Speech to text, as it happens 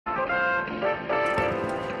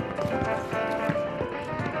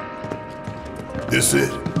This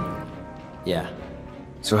it? Yeah,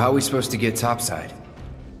 So how are we supposed to get topside?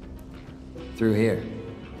 through here.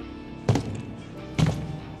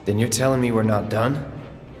 Then you're telling me we're not done?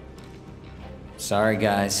 Sorry,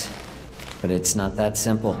 guys, but it's not that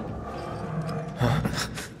simple.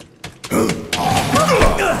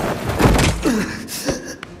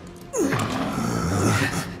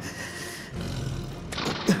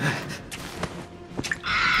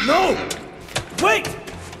 No! Wait!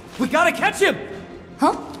 We gotta catch him!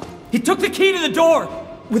 Huh? He took the key to the door!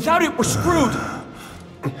 Without it, we're screwed!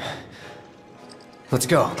 Let's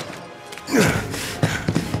go.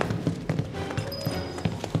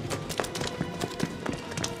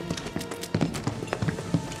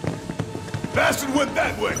 Bastard went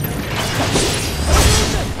that way!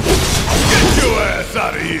 Get your ass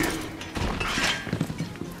out of here!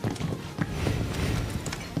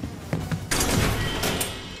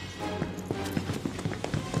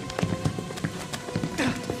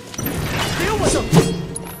 Deal with him!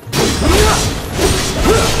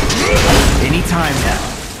 Anytime now.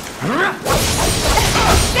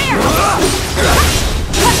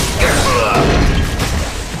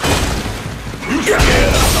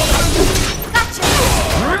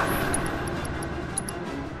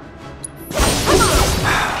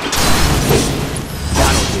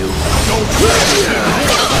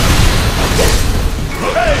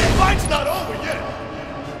 Hey, fight's not over yet!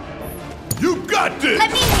 You got this!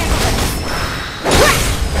 Let me handle this.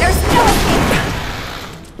 There's no escape.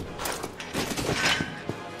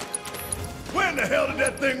 Where in the hell did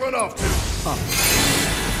that thing run off to?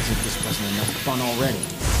 As if this wasn't enough fun already.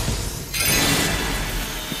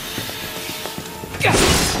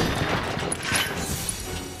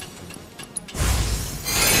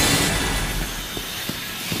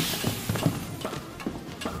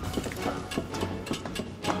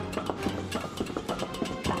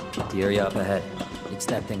 The area up ahead. It's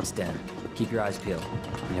that thing's den. Keep your eyes peeled.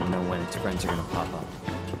 You never know when its friends are gonna pop up.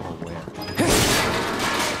 Or where.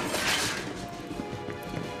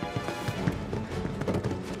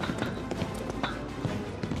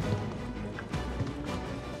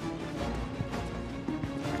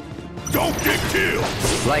 Don't get killed!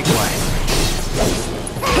 Likewise.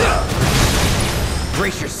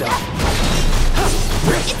 Brace yourself.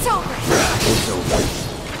 It's over. It's over.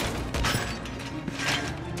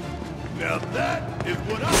 Now that is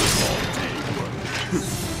what I call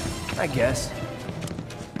teamwork. I guess.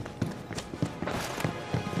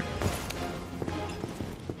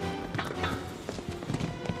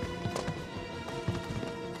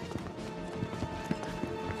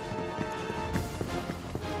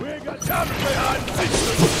 We ain't got time to play hide and seek,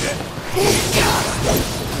 little shit.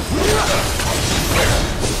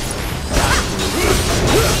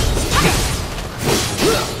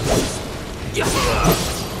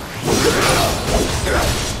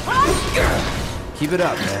 Keep it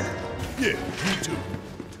up, man. Yeah, you too.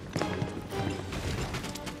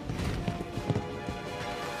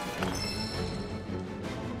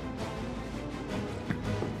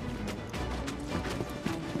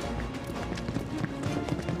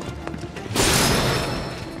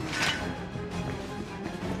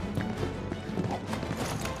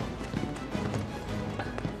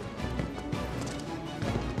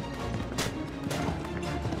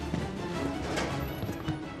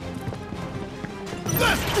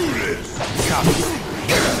 Let's do this! Copy.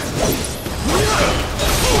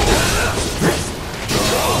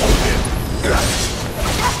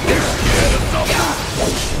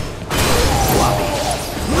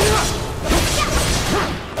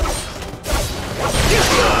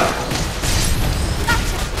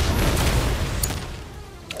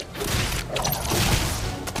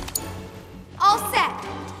 All set.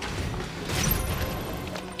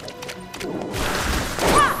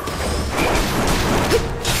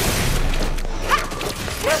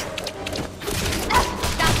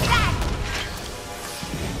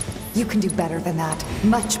 You can do better than that.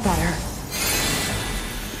 Much better.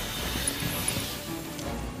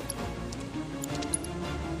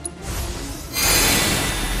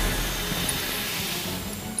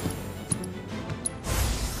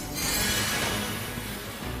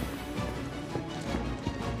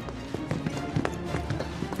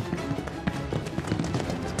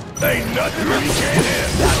 Ain't nothing we can't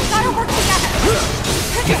handle. Gotta work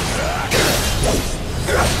together.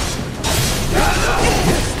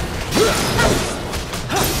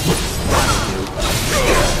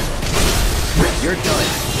 You're done.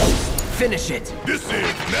 Finish it. This is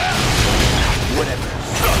now. Whatever.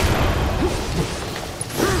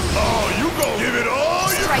 Oh, you gon' give it all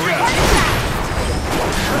you Strike got. hard and fast.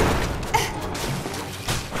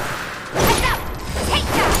 Heads up. Take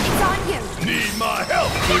that. It's on you. Need my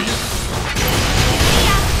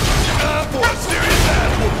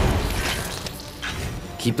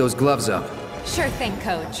Keep those gloves up. Sure thing,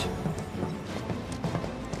 Coach.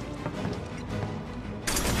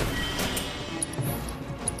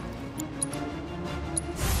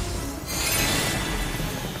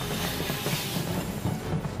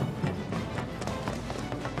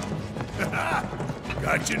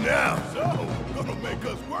 Got you now. So, gonna make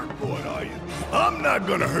us work for it, are you? I'm not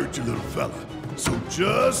gonna hurt you, little fella. So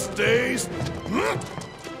just stay...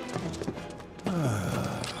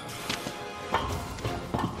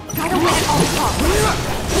 Gotta win at all costs.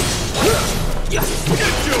 Get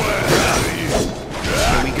your ass out of here!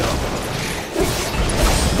 Here we go.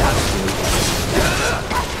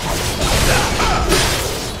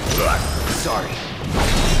 Sorry.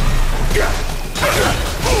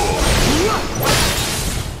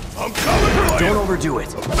 I'm coming for you! Don't overdo it.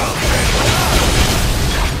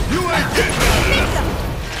 You ain't getting out of this!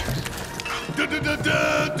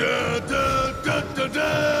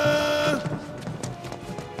 Da-da-da-da-da-da-da-da-da!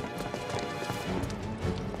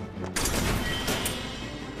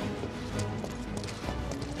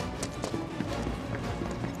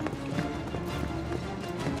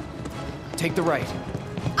 Take the right.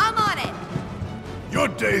 I'm on it. Your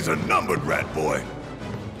days are numbered, rat boy.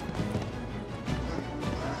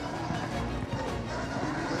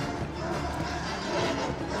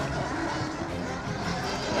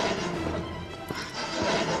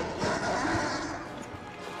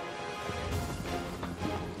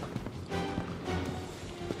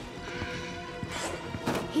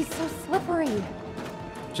 He's so slippery.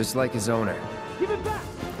 Just like his owner. Give it back!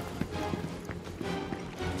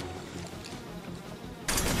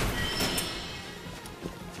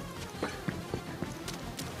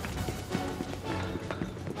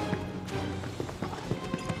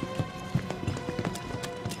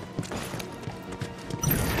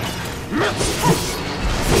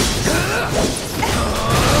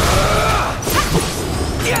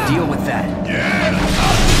 Deal with that. Yeah!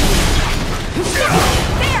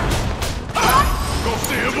 There! Go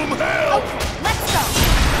save him hell! Okay, let's go.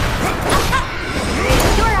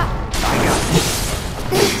 You're up. I got this.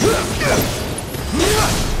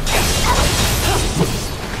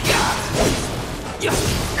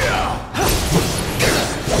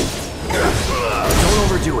 Don't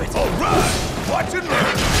overdo it. All right! Watch and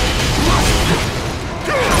learn!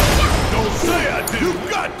 Don't say I did! You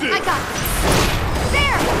got this! I got this.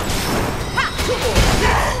 There! Ha!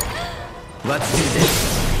 Let's do this.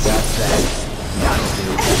 That's that. That'll do.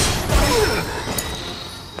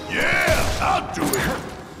 Yeah! I'll do it!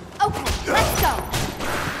 Okay, let's go.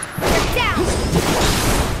 You're down.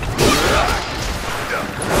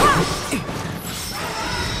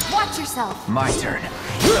 Watch yourself. My turn.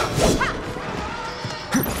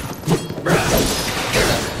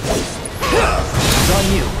 It's on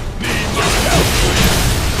you.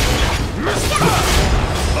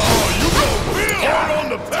 Oh, you gonna feel hard on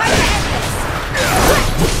the Time to pack!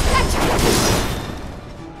 end this.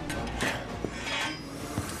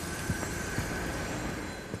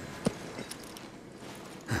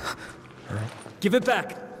 Give it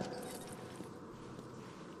back!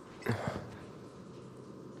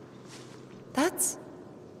 That's...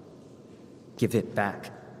 Give it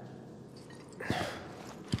back.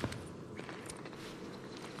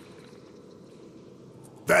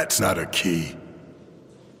 That's not a key.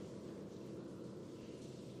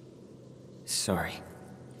 Sorry.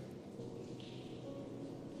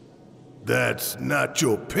 That's not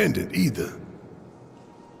your pendant either.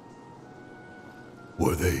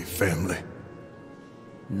 Were they family?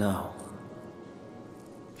 No.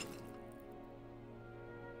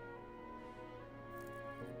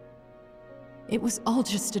 It was all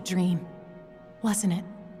just a dream, wasn't it?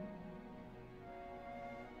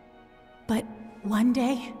 But one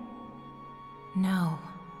day, no.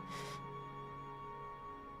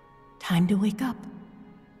 Time to wake up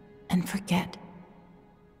and forget.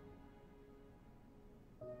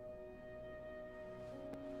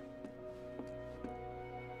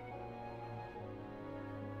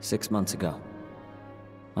 Six months ago.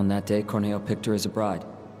 On that day, Corneo picked her as a bride,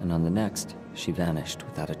 and on the next, she vanished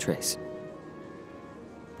without a trace.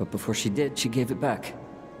 But before she did, she gave it back.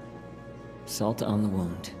 Salt on the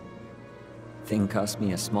wound. Thing cost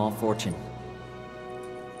me a small fortune.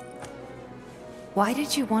 Why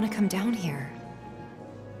did you want to come down here?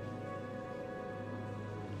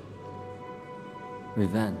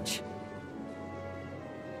 Revenge.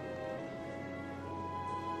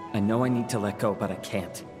 I know I need to let go, but I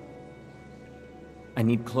can't. I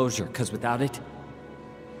need closure, because without it,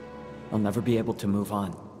 I'll never be able to move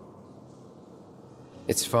on.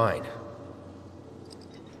 It's fine.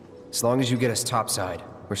 As long as you get us topside,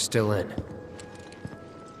 we're still in.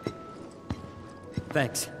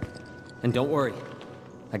 Thanks. And don't worry.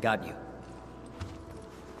 I got you.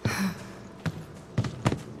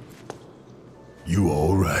 You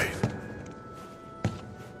all right?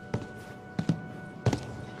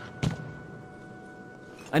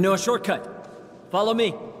 I know a shortcut. Follow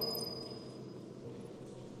me.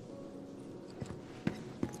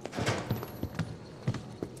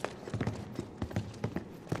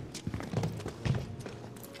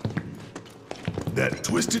 That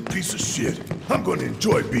twisted piece of shit. I'm gonna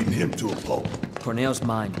enjoy beating him to a pulp. Corneo's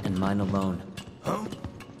mine, and mine alone. Huh?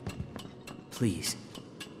 Please.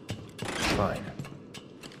 Fine.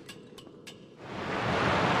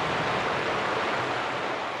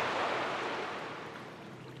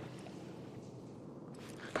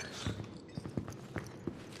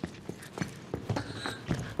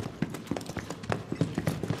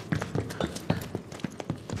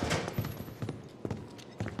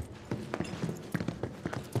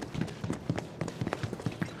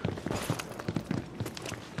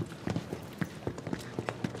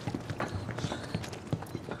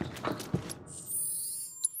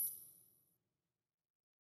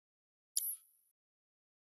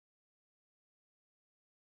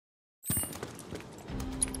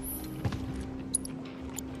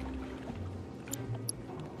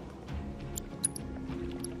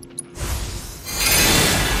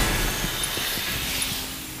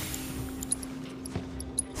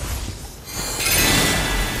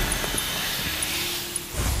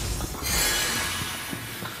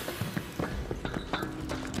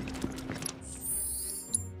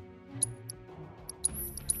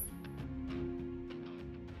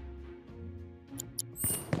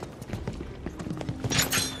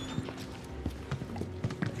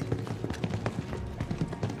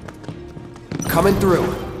 Coming through.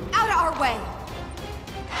 Out of our way!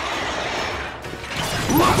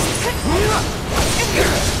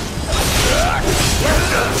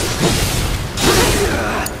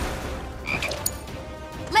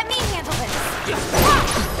 Let me handle this!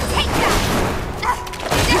 Take that!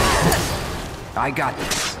 I got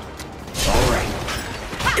this. All right.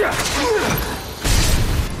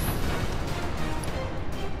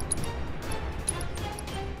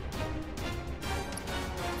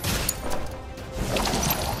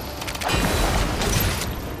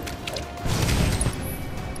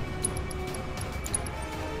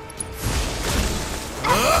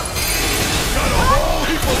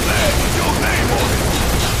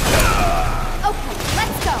 Okay,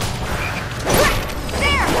 let's go!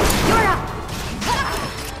 There! You're up!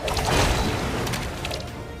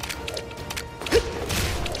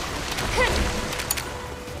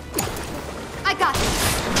 I got this!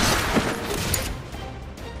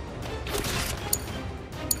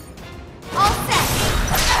 All set!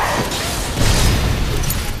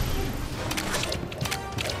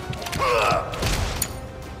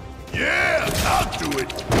 Yeah, I'll do it.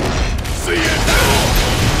 See ya now.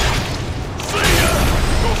 See ya.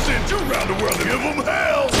 Gonna send you around the world and give them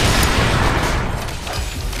hell.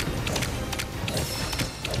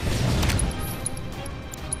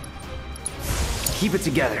 Keep it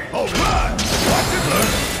together. All right. Watch it learn.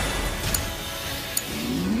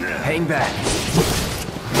 Hang back.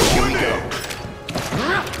 Here we go.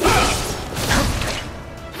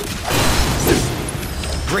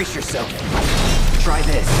 Brace yourself. Try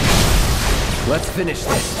this. Let's finish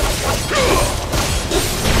this.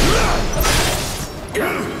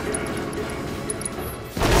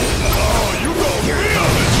 Oh, you gonna feel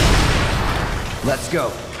it. Let's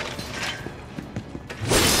go.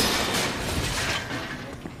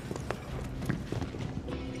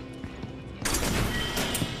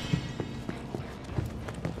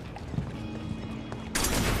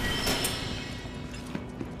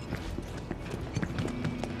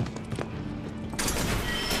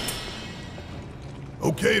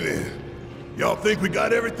 Okay then. Y'all think we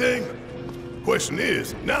got everything? Question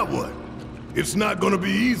is, now what? It's not gonna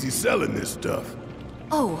be easy selling this stuff.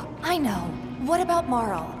 Oh, I know. What about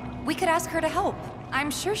Marl? We could ask her to help.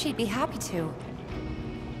 I'm sure she'd be happy to.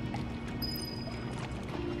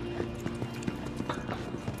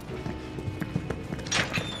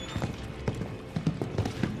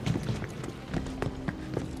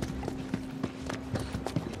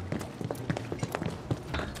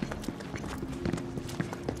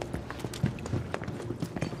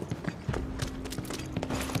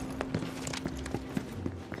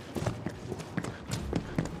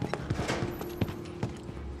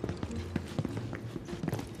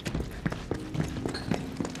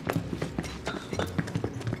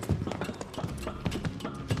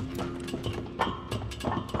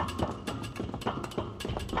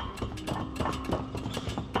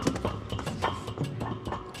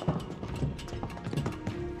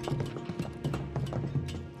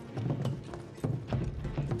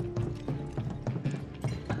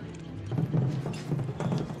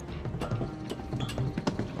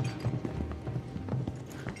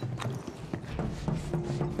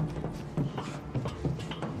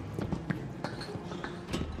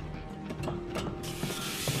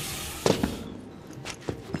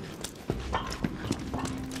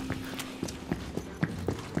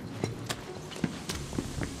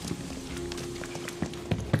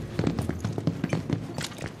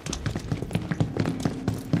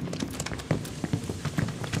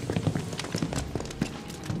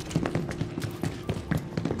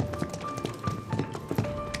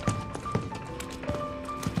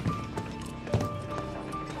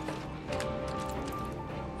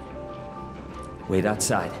 Wait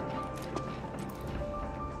outside.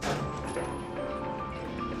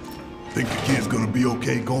 Think the kid's gonna be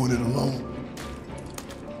okay going it alone?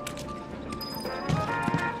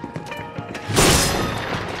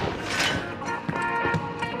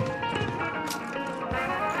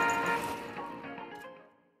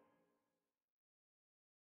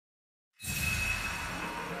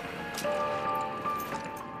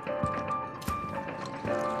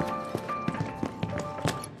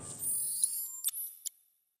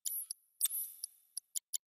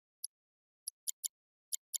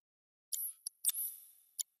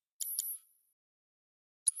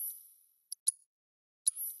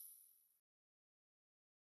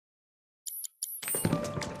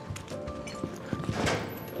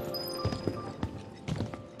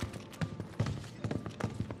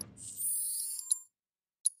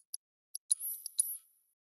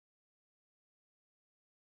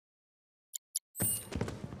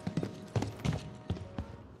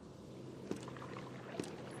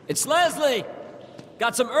 It's Leslie!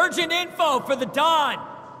 Got some urgent info for the Don!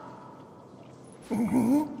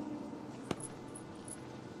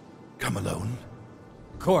 Come alone.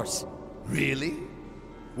 Of course. Really?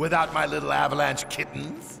 Without my little avalanche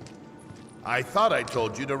kittens? I thought I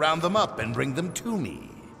told you to round them up and bring them to me.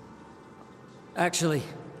 Actually,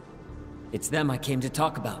 it's them I came to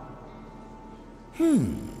talk about.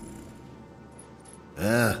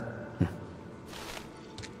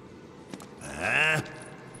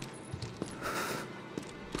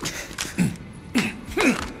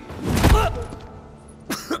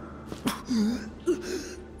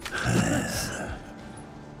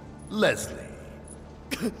 Leslie.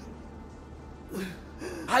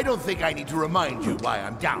 I don't think I need to remind you why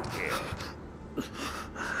I'm down here.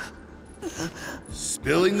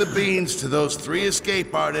 Spilling the beans to those 3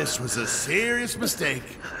 escape artists was a serious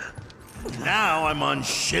mistake. Now I'm on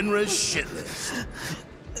Shinra's shit list.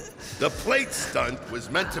 The plate stunt was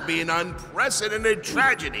meant to be an unprecedented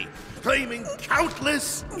tragedy, claiming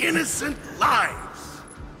countless innocent lives.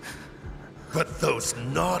 But those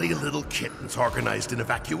naughty little kittens organized an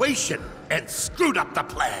evacuation and screwed up the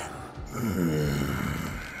plan.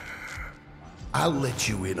 I'll let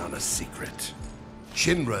you in on a secret.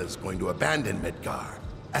 Shinra's going to abandon Midgar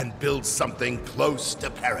and build something close to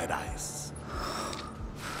paradise.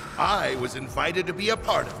 I was invited to be a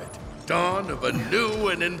part of it. Dawn of a new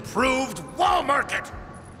and improved wall market.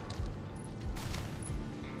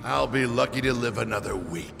 I'll be lucky to live another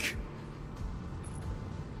week.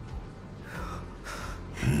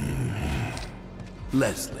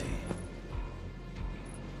 Leslie,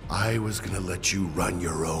 I was gonna let you run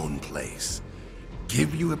your own place.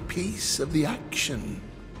 Give you a piece of the action.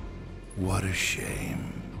 What a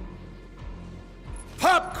shame.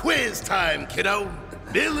 Pop quiz time, kiddo!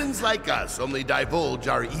 Villains like us only divulge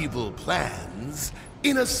our evil plans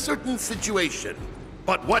in a certain situation.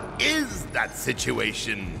 But what is that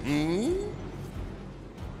situation,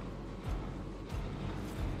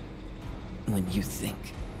 When you think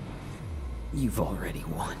you've already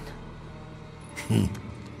won.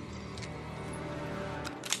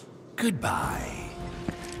 Goodbye.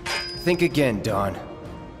 Think again, Dawn.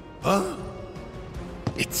 Huh?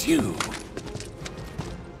 It's you.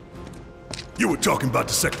 You were talking about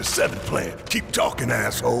the Sector 7 plan. Keep talking,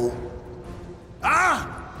 asshole.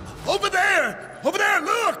 Ah! Over there! Over there,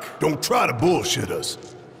 look! Don't try to bullshit us.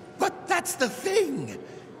 But that's the thing.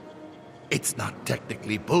 It's not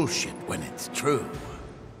technically bullshit when it's true.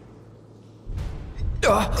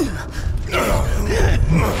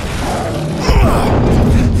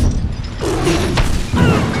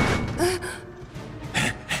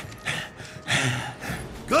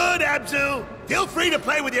 Good, Abzu! Feel free to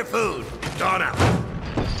play with your food. Dawn out.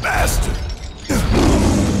 Bastard!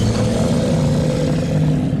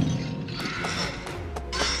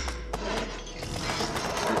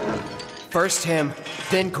 First him,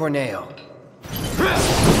 then Corneo.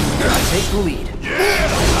 Take the lead.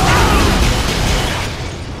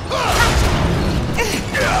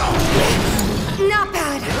 Not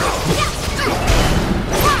bad.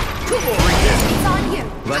 Come on, again. It's on you.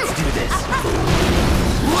 Let's do this.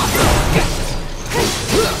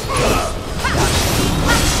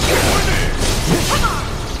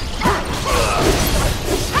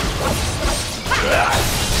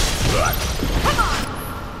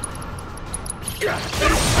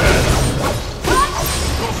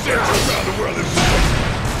 Don't stand around the world and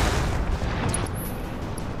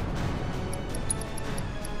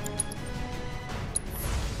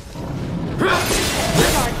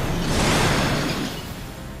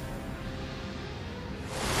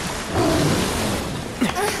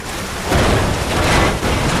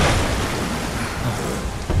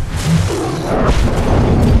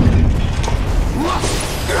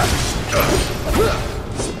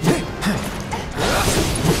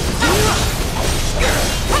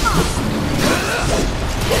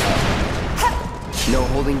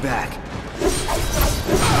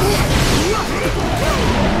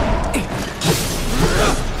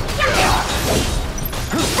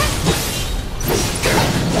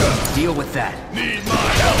Deal with that. Need my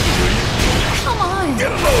help, do you? Come on!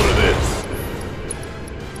 Get a load of this!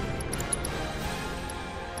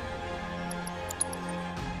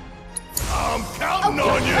 I'm counting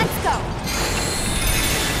on you! Let's go!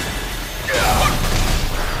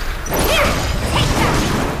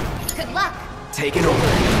 Good luck! Take it over.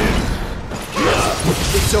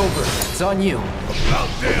 It's over. It's on you. About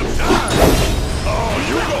damn time! Oh,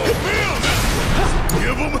 you gon' feel this!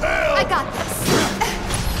 Give them hell! I got this.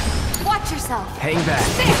 Watch yourself. Hang back.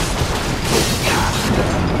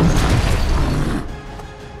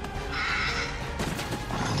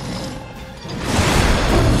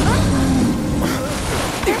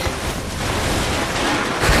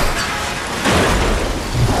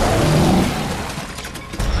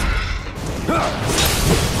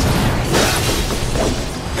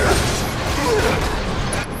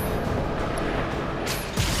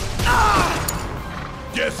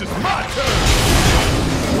 Guess it's my turn!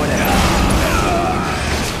 Whatever.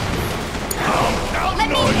 I'm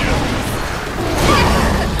counting on you!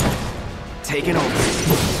 Taking over.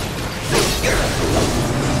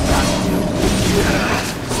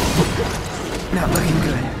 Not looking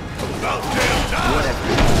good. About damn time! Whatever.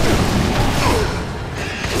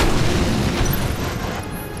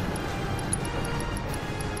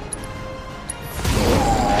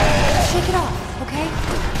 Shake it off, okay?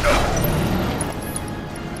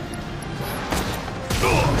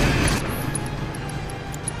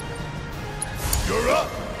 You're up!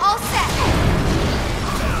 All set!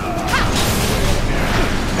 Ha!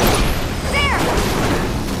 There!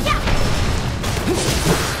 Yeah!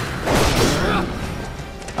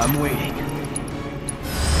 I'm waiting.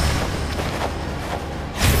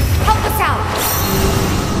 Help us out!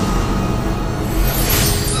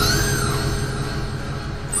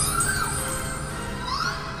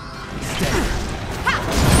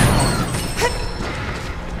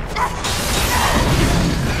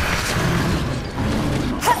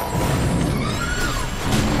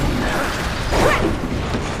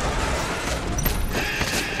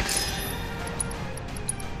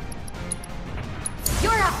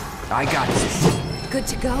 You're up! I got this. Good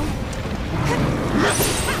to go?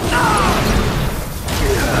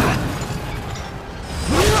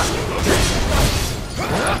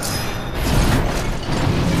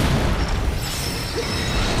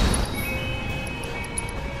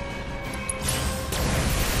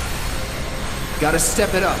 Gotta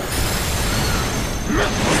step it up.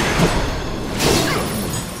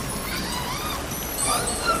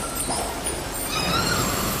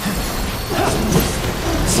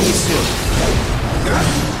 See you soon.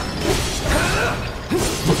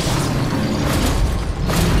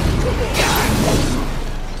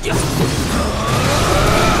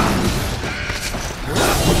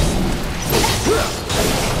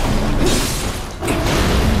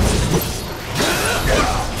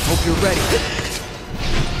 Hope you're ready.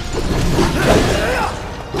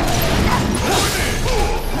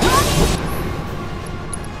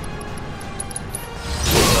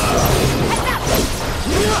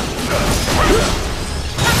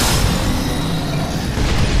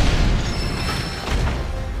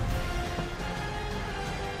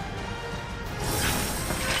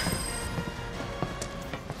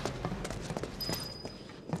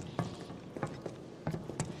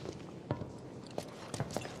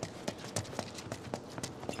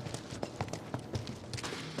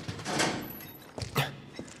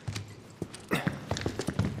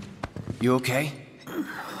 You okay?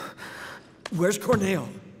 Where's Corneo?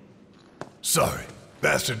 Sorry,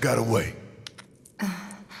 bastard got away.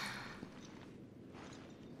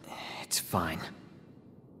 It's fine.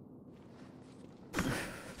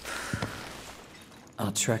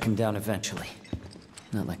 I'll track him down eventually.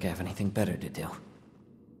 Not like I have anything better to do.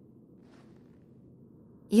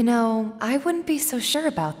 You know, I wouldn't be so sure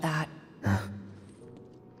about that.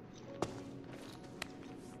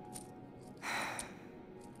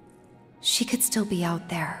 She could still be out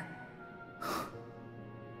there.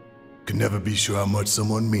 Can never be sure how much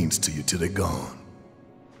someone means to you till they're gone.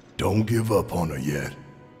 Don't give up on her yet.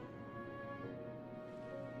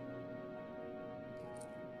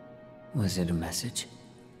 Was it a message?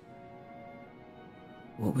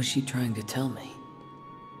 What was she trying to tell me?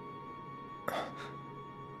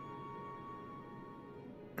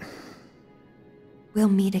 We'll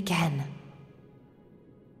meet again.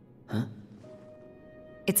 Huh?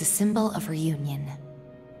 It's a symbol of reunion.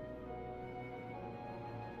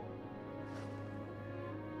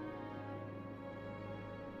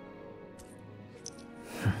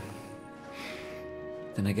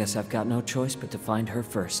 Then I guess I've got no choice but to find her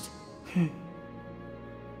first.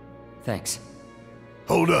 Thanks.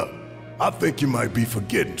 Hold up. I think you might be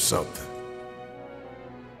forgetting something.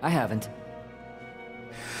 I haven't.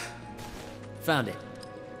 Found it.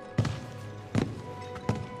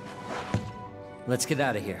 Let's get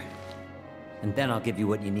out of here. And then I'll give you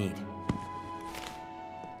what you need.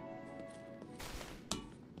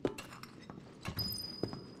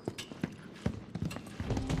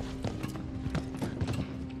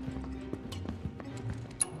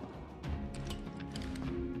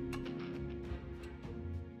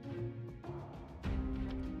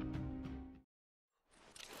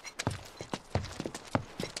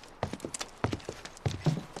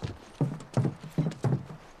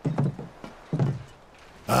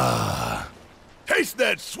 Taste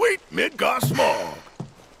that sweet Midgar smog.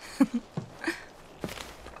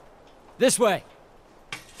 This way!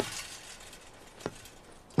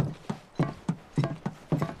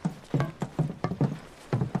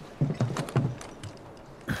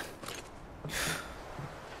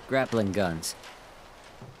 Grappling guns.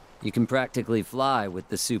 You can practically fly with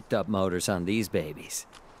the souped-up motors on these babies.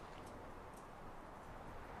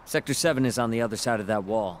 Sector 7 is on the other side of that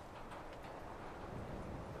wall.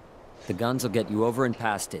 The guns will get you over and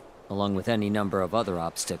past it, along with any number of other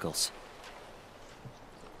obstacles.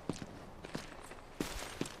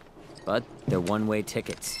 But they're one-way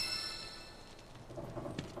tickets.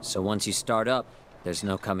 So once you start up, there's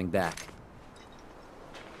no coming back.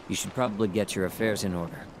 You should probably get your affairs in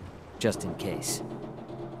order, just in case.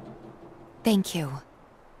 Thank you.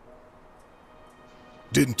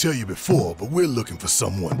 Didn't tell you before, but we're looking for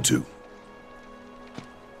someone too.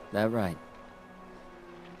 That right.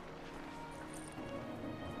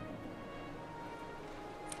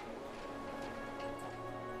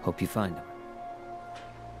 Hope you find him.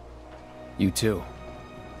 You too.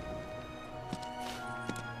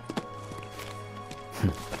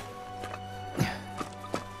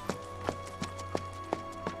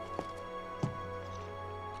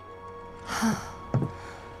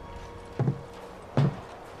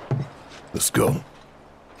 Let's go.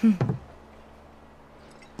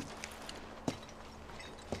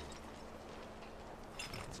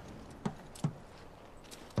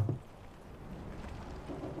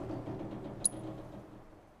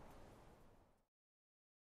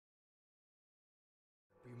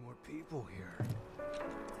 People here.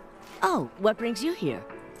 Oh, what brings you here?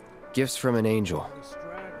 Gifts from an angel.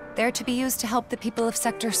 They're to be used to help the people of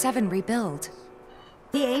Sector 7 rebuild.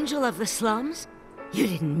 The angel of the slums? You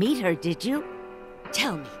didn't meet her, did you?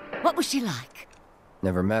 Tell me, what was she like?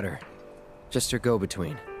 Never met her. Just her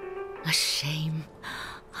go-between. A shame.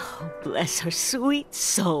 Oh, bless her sweet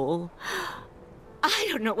soul. I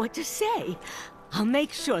don't know what to say. I'll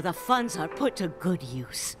make sure the funds are put to good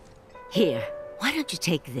use. Here, why don't you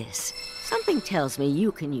take this? Something tells me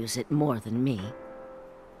you can use it more than me.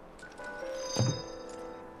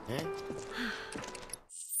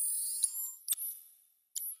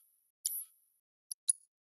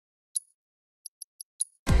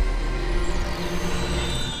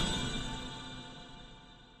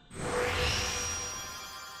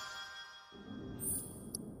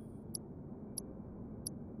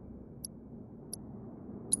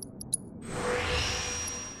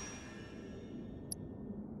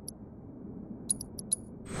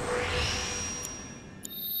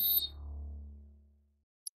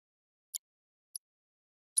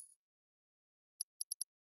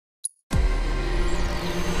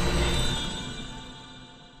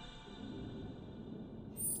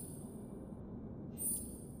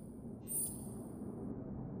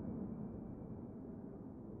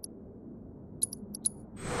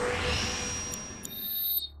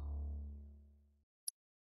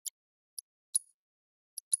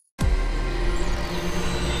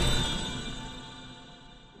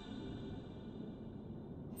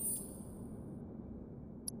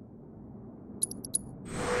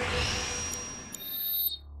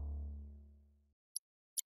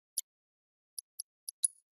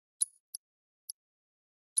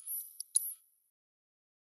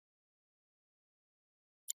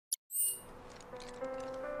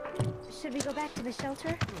 Should we go back to the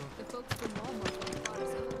shelter? The folks from Walmart thought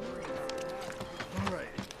us All right.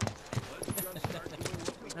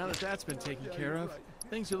 Now that that's been taken care of,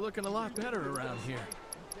 things are looking a lot better around here.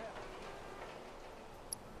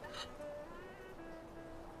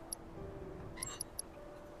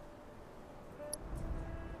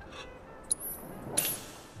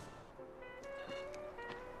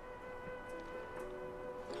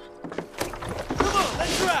 Come on,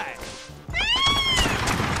 let's ride!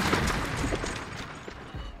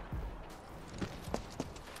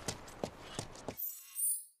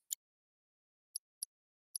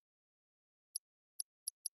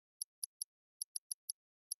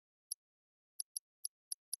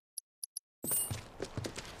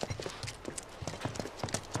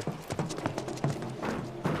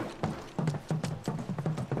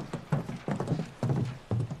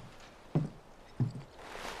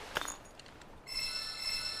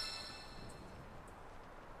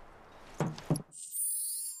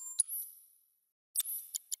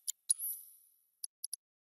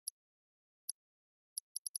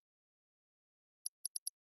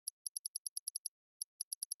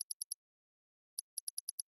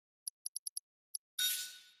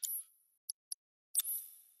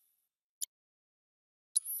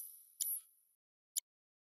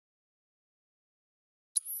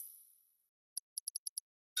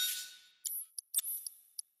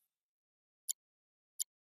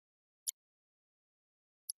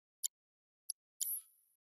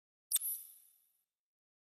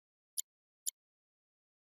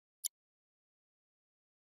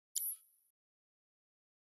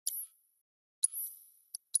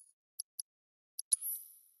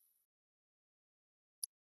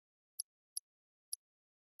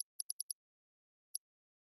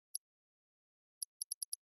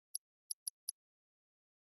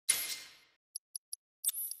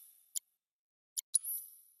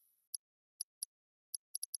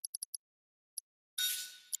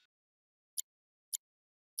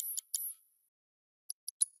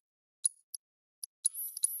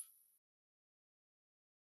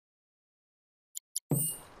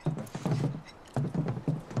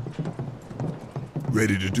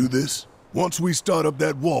 Ready to do this? Once we start up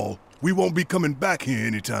that wall, we won't be coming back here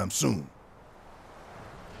anytime soon.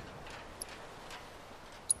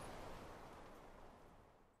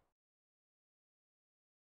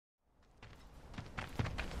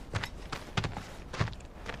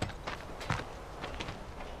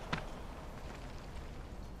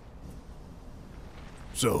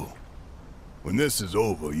 So, when this is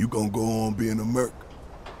over, you gonna go on being a merc?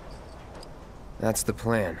 That's the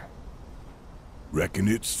plan. Reckon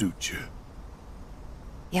it suits you.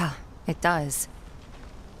 Yeah, it does.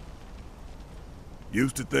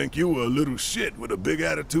 Used to think you were a little shit with a big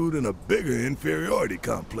attitude and a bigger inferiority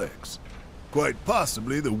complex. Quite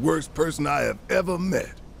possibly the worst person I have ever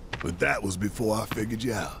met. But that was before I figured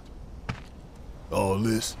you out. All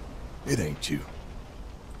this, it ain't you.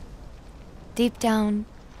 Deep down,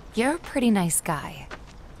 you're a pretty nice guy.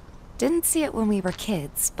 Didn't see it when we were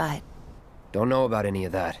kids, but... Don't know about any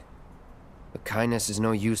of that. But kindness is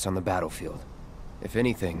no use on the battlefield. If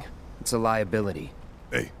anything, it's a liability.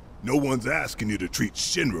 Hey, no one's asking you to treat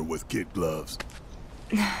Shinra with kid gloves.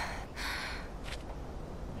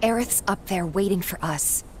 Aerith's up there waiting for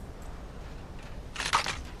us.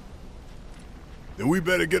 Then we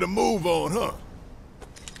better get a move on, huh?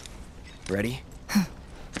 Ready?